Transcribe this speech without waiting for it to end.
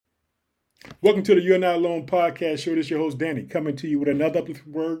Welcome to the You're Not Alone podcast show. This is your host, Danny, coming to you with another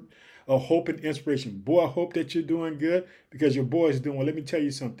uplifting word of hope and inspiration. Boy, I hope that you're doing good because your boy is doing well. Let me tell you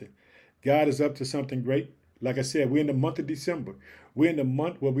something. God is up to something great. Like I said, we're in the month of December. We're in the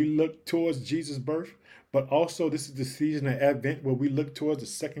month where we look towards Jesus' birth, but also this is the season of Advent where we look towards the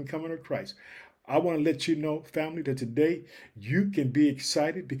second coming of Christ. I want to let you know, family, that today you can be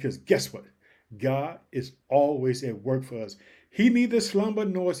excited because guess what? God is always at work for us. He neither slumber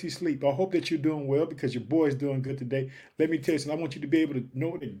nor is he sleep. I hope that you're doing well because your boy is doing good today. Let me tell you something. I want you to be able to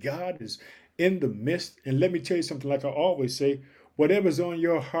know that God is in the midst. And let me tell you something, like I always say, whatever's on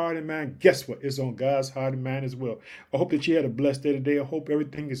your heart and mind, guess what? It's on God's heart and mind as well. I hope that you had a blessed day today. I hope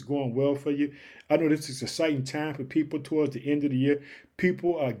everything is going well for you. I know this is an exciting time for people towards the end of the year.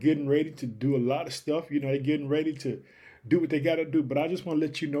 People are getting ready to do a lot of stuff. They're getting ready to do what they got to do. But I just want to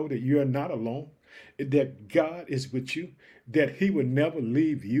let you know that you're not alone, that God is with you, that He will never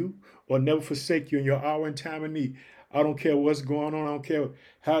leave you or never forsake you in your hour and time of need. I don't care what's going on. I don't care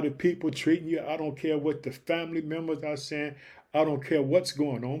how the people treating you. I don't care what the family members are saying. I don't care what's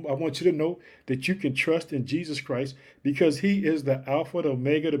going on. I want you to know that you can trust in Jesus Christ because He is the Alpha, the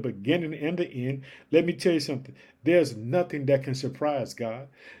Omega, the beginning and the end. Let me tell you something. There's nothing that can surprise God.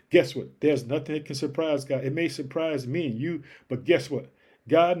 Guess what? There's nothing that can surprise God. It may surprise me and you, but guess what?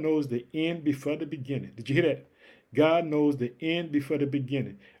 God knows the end before the beginning. Did you hear that? God knows the end before the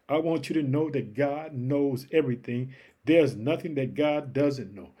beginning. I want you to know that God knows everything. There's nothing that God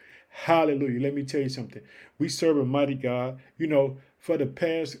doesn't know. Hallelujah. Let me tell you something. We serve a mighty God. For the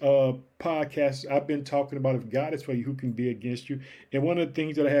past podcasts, I've been talking about if God is for you, who can be against you? And one of the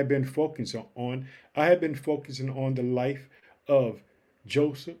things that I have been focusing on, I have been focusing on the life of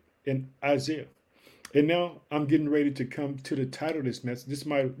Joseph and Isaiah. And now I'm getting ready to come to the title of this message.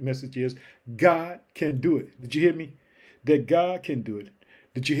 My message is God can do it. Did you hear me? That God can do it.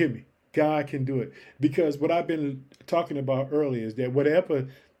 Did you hear me? God can do it. Because what I've been talking about earlier is that whatever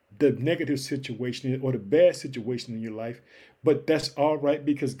the negative situation or the bad situation in your life, but that's all right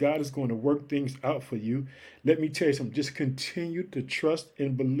because God is going to work things out for you. Let me tell you something. Just continue to trust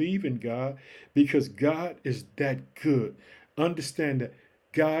and believe in God because God is that good. Understand that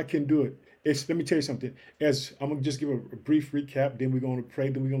God can do it. Let me tell you something. As I'm gonna just give a brief recap, then we're gonna pray,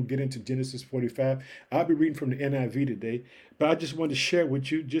 then we're gonna get into Genesis 45. I'll be reading from the NIV today, but I just wanted to share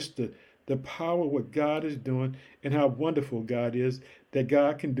with you just the power of what God is doing and how wonderful God is, that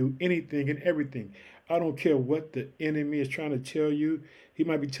God can do anything and everything. I don't care what the enemy is trying to tell you. He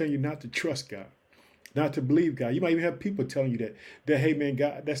might be telling you not to trust God, not to believe God. You might even have people telling you that hey man,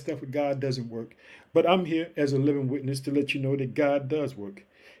 God, that stuff with God doesn't work. But I'm here as a living witness to let you know that God does work.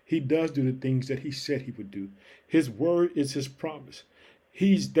 He does do the things that He said He would do. His word is His promise.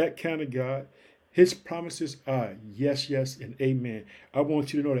 He's that kind of God. His promises are yes, yes, and amen. I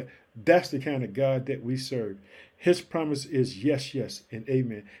want you to know that that's the kind of God that we serve. His promise is yes, yes, and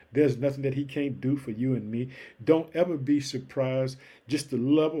amen. There's nothing that He can't do for you and me. Don't ever be surprised. Just the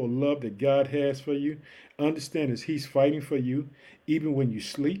level of love that God has for you. Understand this, He's fighting for you even when you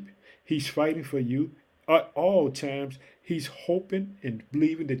sleep. He's fighting for you at all times. He's hoping and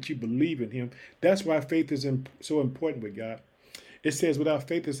believing that you believe in Him. That's why faith is so important with God. It says, without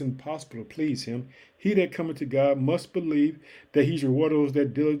faith it's impossible to please Him. He that cometh to God must believe that He's rewarded those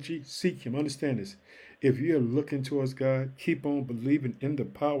that diligently seek Him. Understand this. If you're looking towards God, keep on believing in the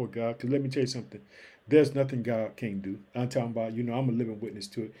power of God. Because let me tell you something. There's nothing God can't do. I'm talking about, I'm a living witness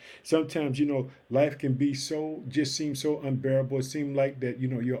to it. Sometimes, life can be just seem so unbearable. It seems like that,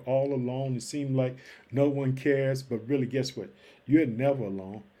 you're all alone. It seems like no one cares. But really, guess what? You're never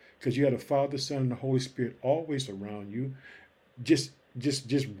alone because you had a Father, Son, and the Holy Spirit always around you, just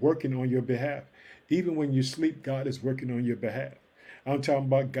just working on your behalf. Even when you sleep, God is working on your behalf. I'm talking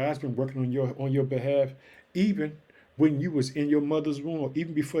about God's been working on your behalf even when you was in your mother's womb, or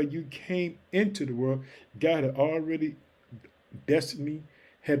even before you came into the world. God had already destiny,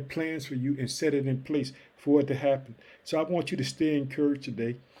 had plans for you and set it in place for it to happen. So I want you to stay encouraged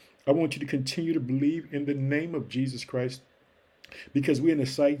today. I want you to continue to believe in the name of Jesus Christ because we're in the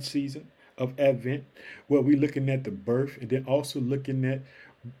sight season of Advent where we're looking at the birth and then also looking at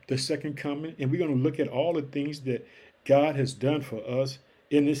the second coming. And we're going to look at all the things that God has done for us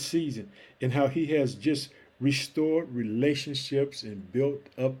in this season and how He has just restored relationships and built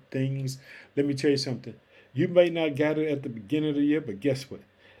up things. Let me tell you something. You may not get it at the beginning of the year, but guess what?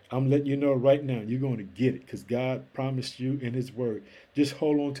 I'm letting you know right now, you're going to get it because God promised you in His word. Just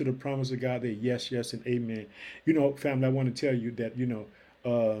hold on to the promise of God that yes, yes, and amen. Family, I want to tell you that,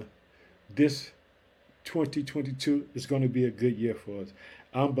 this 2022 is going to be a good year for us.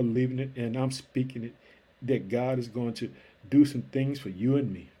 I'm believing it and I'm speaking it that God is going to do some things for you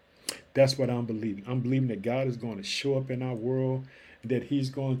and me. That's what I'm believing. I'm believing that God is going to show up in our world, and that he's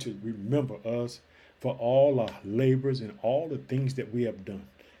going to remember us for all our labors and all the things that we have done.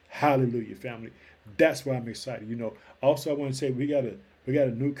 Hallelujah, family. That's why I'm excited. Also I want to say we got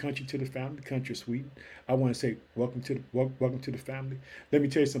a new country to the family, the country of Sweden. I want to say welcome to the family. Let me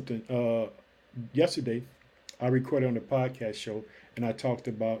tell you something. Yesterday I recorded on the podcast show, and I talked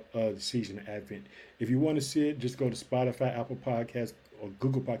about the season of Advent. If you want to see it, just go to Spotify, Apple Podcasts, or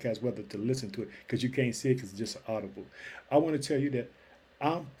Google Podcasts, whether to listen to it, because you can't see it because it's just audible. I want to tell you that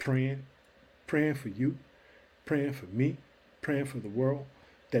I'm praying for you, praying for me, praying for the world,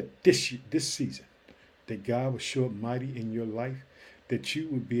 that this season, that God will show up mighty in your life, that you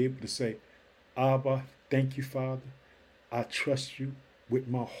would be able to say, Abba, thank you, Father. I trust you with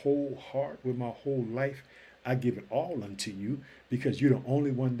my whole heart, with my whole life. I give it all unto you, because you're the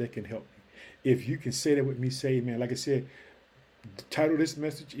only one that can help me. If you can say that with me, say amen. Like I said, the title of this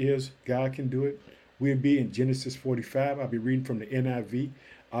message is God Can Do It. We'll be in Genesis 45. I'll be reading from the NIV.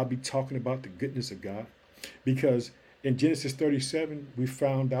 I'll be talking about the goodness of God, because in Genesis 37, we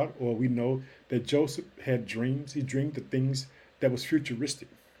found out, or we know, that Joseph had dreams. He dreamed the things that was futuristic.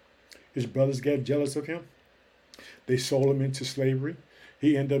 His brothers got jealous of him. They sold him into slavery.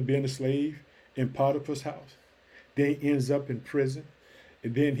 He ended up being a slave in Potiphar's house. Then he ends up in prison.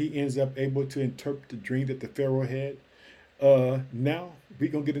 And then he ends up able to interpret the dream that the Pharaoh had. Now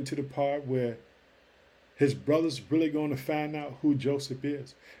we're going to get into the part where his brothers really going to find out who Joseph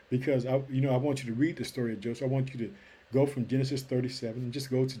is. Because I want you to read the story of Joseph. I want you to go from Genesis 37 and just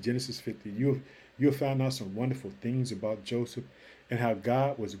go to Genesis 50. You'll find out some wonderful things about Joseph and how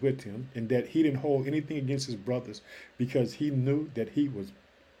God was with him, and that he didn't hold anything against his brothers, because he knew that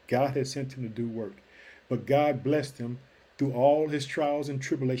God had sent him to do work. But God blessed him through all his trials and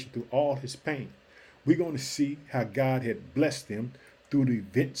tribulation, through all his pain. We're going to see how God had blessed him through the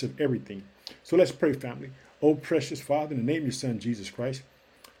events of everything. So let's pray, family. Oh, precious Father, in the name of your Son, Jesus Christ,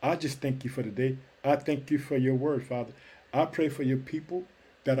 I just thank you for today. I thank you for your word, Father. I pray for your people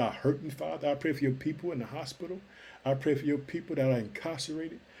that are hurting, Father. I pray for your people in the hospital. I pray for your people that are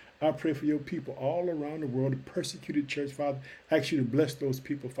incarcerated. I pray for your people all around the world, the persecuted church, Father. I ask you to bless those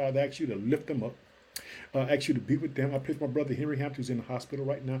people, Father. I ask you to lift them up. I ask you to be with them. I pray for my brother Henry Hampton, who's in the hospital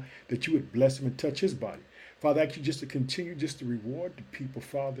right now, that you would bless him and touch his body. Father, I ask you just to continue just to reward the people,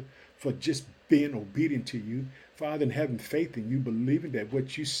 Father, for just being obedient to you, Father, and having faith in you, believing that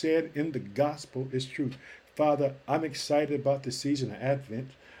what you said in the gospel is true. Father, I'm excited about the season of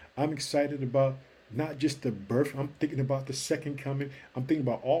Advent. I'm excited about not just the birth. I'm thinking about the second coming. I'm thinking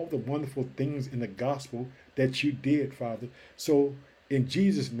about all the wonderful things in the gospel that you did, Father. So in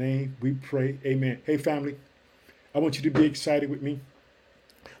Jesus' name we pray, amen. Hey, family, I want you to be excited with me.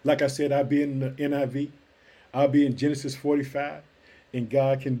 Like I said, I'll be in the NIV. I'll be in Genesis 45, and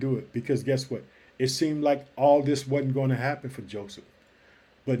God can do it. Because guess what? It seemed like all this wasn't going to happen for Joseph.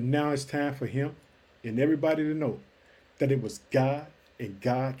 But now it's time for him and everybody to know that it was God, and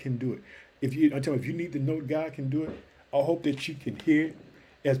God can do it. If you need to know God can do it, I hope that you can hear it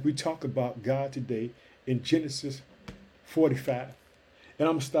as we talk about God today in Genesis 45. And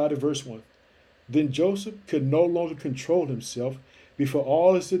I'm going to start at verse 1. Then Joseph could no longer control himself before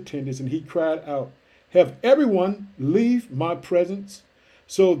all his attendants, and he cried out, "Have everyone leave my presence."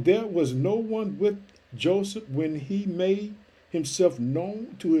 So there was no one with Joseph when he made himself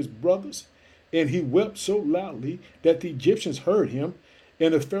known to his brothers, and he wept so loudly that the Egyptians heard him,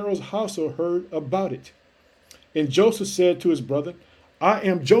 and the Pharaoh's household heard about it. And Joseph said to his brother, "I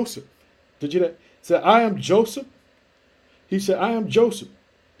am Joseph." Did you hear that? He said, "I am Joseph." He said, "I am Joseph."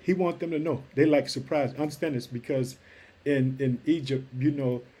 He wanted them to know. They like surprised. Understand this, because in Egypt,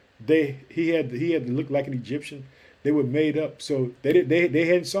 he had to look like an Egyptian. They were made up, so they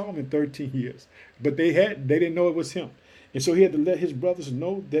hadn't saw him in 13 years, but they didn't know it was him, and so he had to let his brothers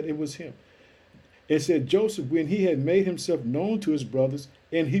know that it was him. It said, Joseph, when he had made himself known to his brothers,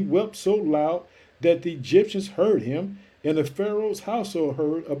 and he wept so loud that the Egyptians heard him, and the Pharaoh's household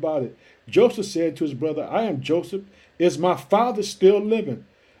heard about it. Joseph said to his brother, "I am Joseph. Is my father still living?"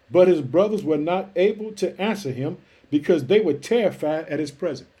 But his brothers were not able to answer him, because they were terrified at his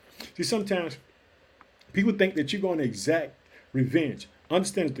presence. See, sometimes people think that you're going to exact revenge.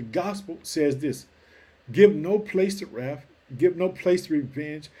 Understand that the gospel says this: give no place to wrath, give no place to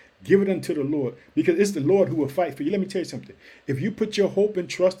revenge, give it unto the Lord, because it's the Lord who will fight for you. Let me tell you something. If you put your hope and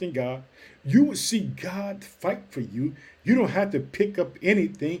trust in God, you will see God fight for you. You don't have to pick up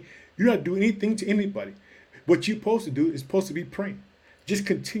anything. You don't have to do anything to anybody. What you're supposed to do is supposed to be praying. Just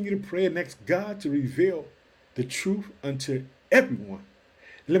continue to pray and ask God to reveal the truth unto everyone.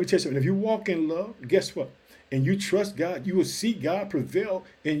 And let me tell you something. If you walk in love, guess what? and you trust God, you will see God prevail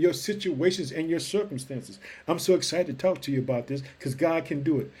in your situations and your circumstances. I'm so excited to talk to you about this because God can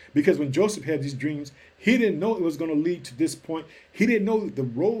do it. Because when Joseph had these dreams, he didn't know it was going to lead to this point. He didn't know the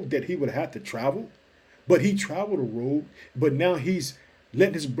road that he would have to travel, but he traveled a road. But now he's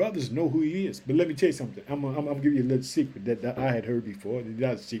letting his brothers know who he is. But let me tell you something. I'm gonna give you a little secret that I had heard before. It's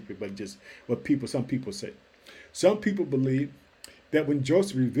not a secret, but just what some people say. Some people believe that when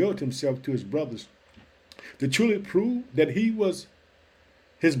Joseph revealed himself to his brothers, to truly prove that he was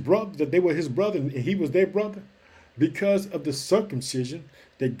his brother, that they were his brother and he was their brother, because of the circumcision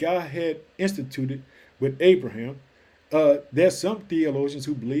that God had instituted with Abraham. There's some theologians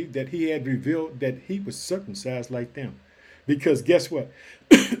who believe that he had revealed that he was circumcised like them. Because guess what?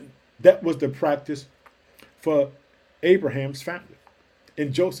 That was the practice for Abraham's family.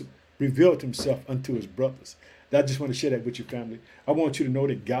 And Joseph revealed himself unto his brothers. I just want to share that with your family. I want you to know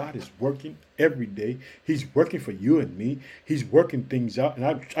that God is working every day. He's working for you and me. He's working things out.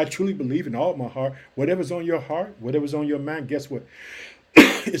 And I truly believe in all my heart, whatever's on your heart, whatever's on your mind, guess what?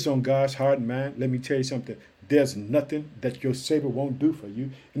 It's on God's heart and mind. Let me tell you something. There's nothing that your Savior won't do for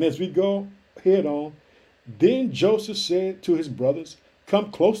you. And as we go head on, then Joseph said to his brothers,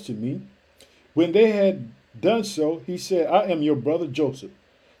 "Come close to me." When they had done so, he said, "I am your brother Joseph,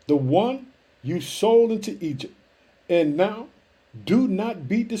 the one you sold into Egypt. And now do not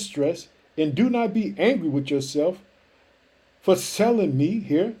be distressed and do not be angry with yourself for selling me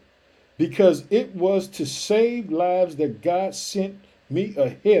here, because it was to save lives that God sent me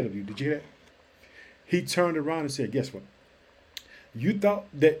ahead of you." Did you hear that? He turned around and said, guess what? You thought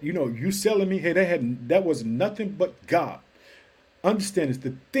that, you selling me, hey, that was nothing but God. Understand this.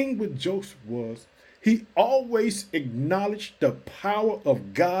 The thing with Joseph was he always acknowledged the power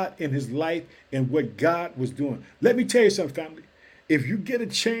of God in his life and what God was doing. Let me tell you something, family. If you get a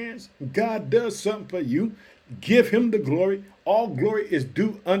chance, God does something for you, give him the glory. All glory is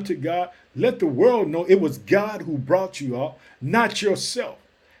due unto God. Let the world know it was God who brought you out, not yourself.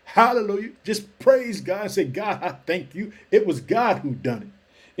 Hallelujah. Just praise God and say, God, I thank you. It was God who done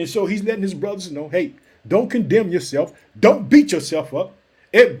it. And so he's letting his brothers know, hey, don't condemn yourself. Don't beat yourself up.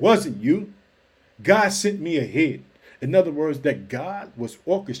 It wasn't you. God sent me ahead. In other words, that God was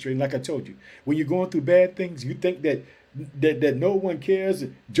orchestrating, like I told you. When you're going through bad things, you think that no one cares.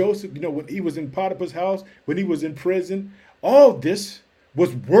 Joseph, when he was in Potiphar's house, when he was in prison, all this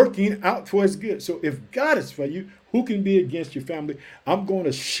was working out for his good. So if God is for you, who can be against your family? I'm going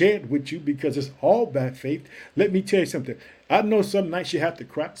to share it with you because it's all by faith. Let me tell you something. I know some nights you have to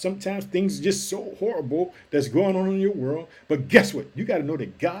cry. Sometimes things are just so horrible that's going on in your world. But guess what? You got to know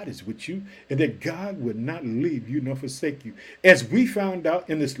that God is with you and that God will not leave you nor forsake you. As we found out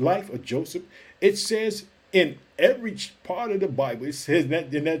in this life of Joseph, it says in every part of the Bible, it says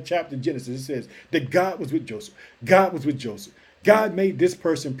that in that chapter of Genesis, it says that God was with Joseph. God was with Joseph. God made this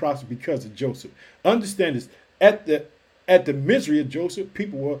person prosper because of Joseph. Understand this. At the misery of Joseph,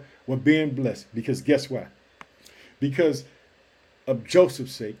 people were being blessed. Because guess why? Because of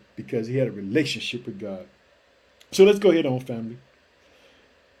Joseph's sake, because he had a relationship with God. So let's go ahead on, family.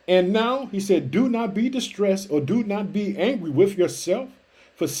 And now he said, do not be distressed or do not be angry with yourself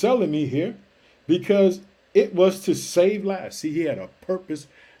for selling me here, because it was to save lives. See, he had a purpose.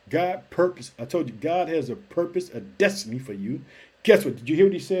 God purpose. I told you, God has a purpose, a destiny for you. Guess what? Did you hear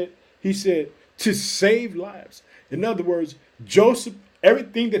what he said? He said to save lives. In other words, Joseph,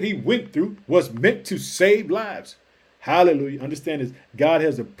 everything that he went through was meant to save lives. Hallelujah. Understand this. God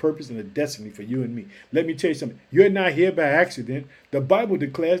has a purpose and a destiny for you and me. Let me tell you something. You're not here by accident. The Bible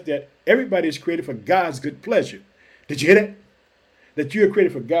declares that everybody is created for God's good pleasure. Did you hear that? That you are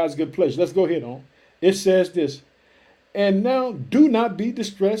created for God's good pleasure. Let's go ahead on. It says this. And now do not be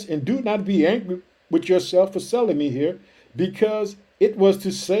distressed and do not be angry with yourself for selling me here, because it was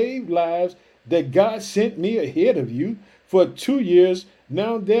to save lives that God sent me ahead of you. For 2 years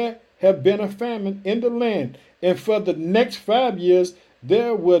now there have been a famine in the land, and for the next 5 years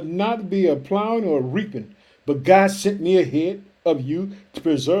there will not be a plowing or reaping. But God sent me ahead of you to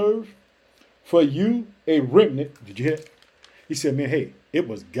preserve for you a remnant. Did you hear? He said, man, hey, it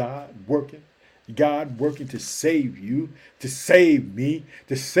was God working to save you, to save me,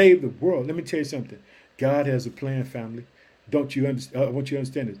 to save the world. Let me tell you something. God has a plan, family. Don't you understand? I want you to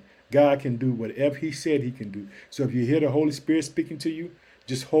understand this. God can do whatever he said he can do. So if you hear the Holy Spirit speaking to you,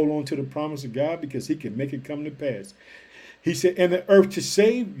 just hold on to the promise of God, because he can make it come to pass. He said, and the earth to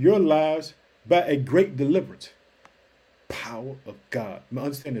save your lives by a great deliverance. Power of God. Now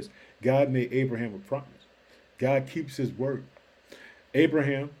understand this. God made Abraham a promise. God keeps his word.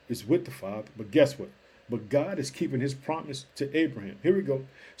 Abraham is with the Father, but guess what? But God is keeping his promise to Abraham. Here we go.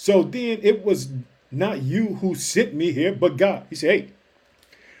 So then it was not you who sent me here, but God. He said, hey,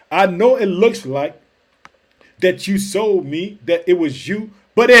 I know it looks like that you sold me, that it was you,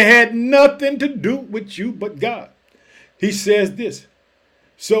 but it had nothing to do with you but God. He says this.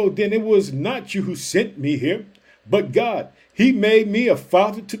 So then it was not you who sent me here, but God. He made me a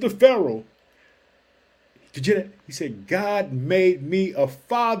father to the Pharaoh. Did you hear that? He said, God made me a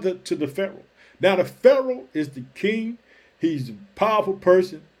father to the Pharaoh. Now the Pharaoh is the king. He's a powerful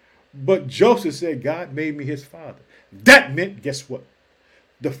person. But Joseph said, God made me his father. That meant, guess what?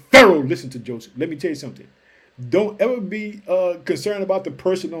 The Pharaoh listened to Joseph. Let me tell you something. Don't ever be concerned about the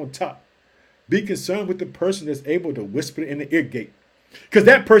person on top. Be concerned with the person that's able to whisper in the ear gate. Because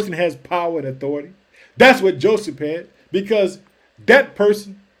that person has power and authority. That's what Joseph had. Because that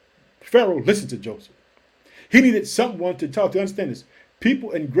person, Pharaoh, listened to Joseph. He needed someone to talk to. Understand this.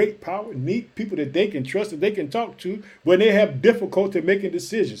 People in great power need people that they can trust, that they can talk to when they have difficulty making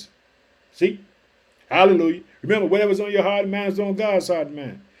decisions. See? Hallelujah. Remember, whatever's on your heart and mind is on God's heart and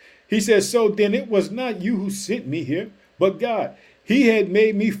mind. He says, so then it was not you who sent me here, but God. He had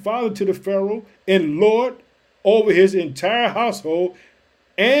made me father to the Pharaoh and Lord over his entire household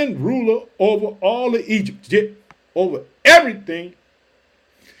and ruler over all of Egypt. Over everything.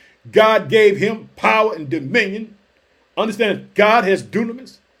 God gave him power and dominion. Understand, God has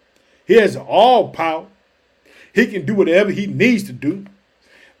dunamis. He has all power. He can do whatever he needs to do.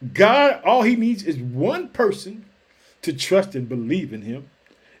 God, all he needs is one person to trust and believe in him,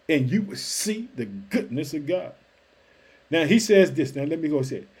 and you will see the goodness of God. Now he says this. Now let me go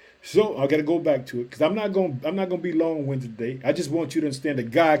say it. So I got to go back to it because I'm not going to be long-winded today. I just want you to understand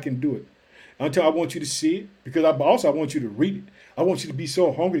that God can do it. Until I want you to see it, because I want you to read it. I want you to be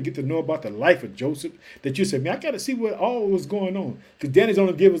so hungry to get to know about the life of Joseph that you say, man, I got to see what all was going on. Because Danny's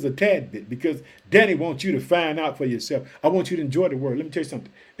only give us a tad bit because Danny wants you to find out for yourself. I want you to enjoy the word. Let me tell you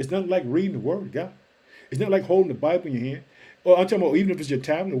something. It's not like reading the word of God. It's not like holding the Bible in your hand. Or I'm talking about even if it's your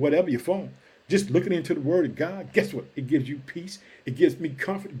tablet or whatever, your phone. Just looking into the word of God, guess what? It gives you peace. It gives me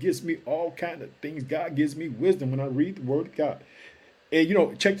comfort. It gives me all kinds of things. God gives me wisdom when I read the word of God.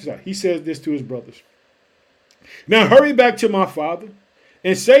 And, check this out. He says this to his brothers. Now hurry back to my father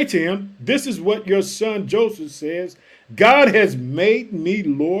and say to him, this is what your son Joseph says. God has made me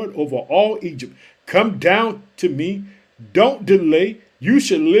Lord over all Egypt. Come down to me. Don't delay. You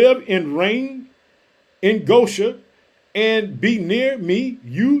should live and reign in Goshen and be near me,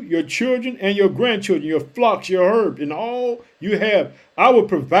 you, your children, and your grandchildren, your flocks, your herds, and all you have. I will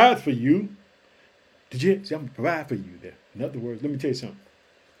provide for you. Did you see? I'm going to provide for you there. In other words, let me tell you something.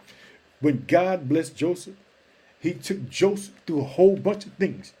 When God blessed Joseph, he took Joseph through a whole bunch of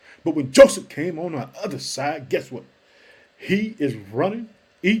things. But when Joseph came on the other side, guess what? He is running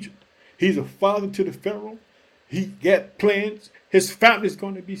Egypt. He's a father to the Pharaoh. He got plans. His family is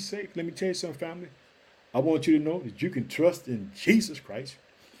going to be safe. Let me tell you something, family. I want you to know that you can trust in Jesus Christ.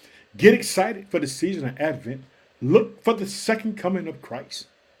 Get excited for the season of Advent. Look for the second coming of Christ.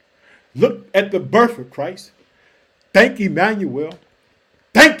 Look at the birth of Christ. Thank Emmanuel.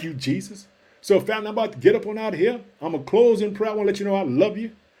 Thank you, Jesus. So, family, I'm about to get up on out of here. I'm going to close in prayer. I want to let you know I love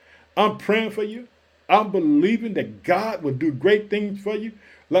you. I'm praying for you. I'm believing that God will do great things for you.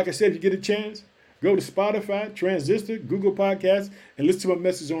 Like I said, if you get a chance, go to Spotify, Transistor, Google Podcasts, and listen to my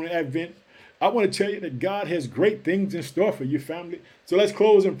message on Advent. I want to tell you that God has great things in store for you, family. So let's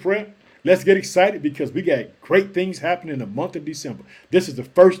close in prayer. Let's get excited because we got great things happening in the month of December. This is the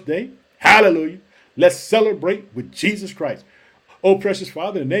first day. Hallelujah. Let's celebrate with Jesus Christ. Oh, precious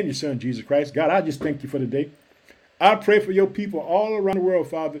Father, in the name of your Son, Jesus Christ, God, I just thank you for today. I pray for your people all around the world,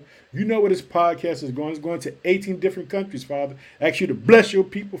 Father. You know where this podcast is going. It's going to 18 different countries, Father. I ask you to bless your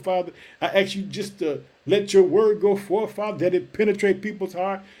people, Father. I ask you just to let your word go forth, Father, that it penetrate people's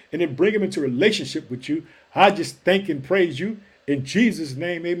heart and it bring them into relationship with you. I just thank and praise you. In Jesus'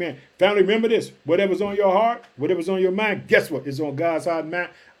 name, amen. Family, remember this. Whatever's on your heart, whatever's on your mind, guess what? It's on God's heart and mind.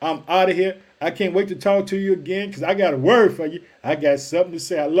 I'm out of here. I can't wait to talk to you again because I got a word for you. I got something to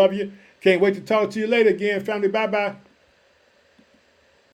say. I love you. Can't wait to talk to you later again, family. Bye-bye.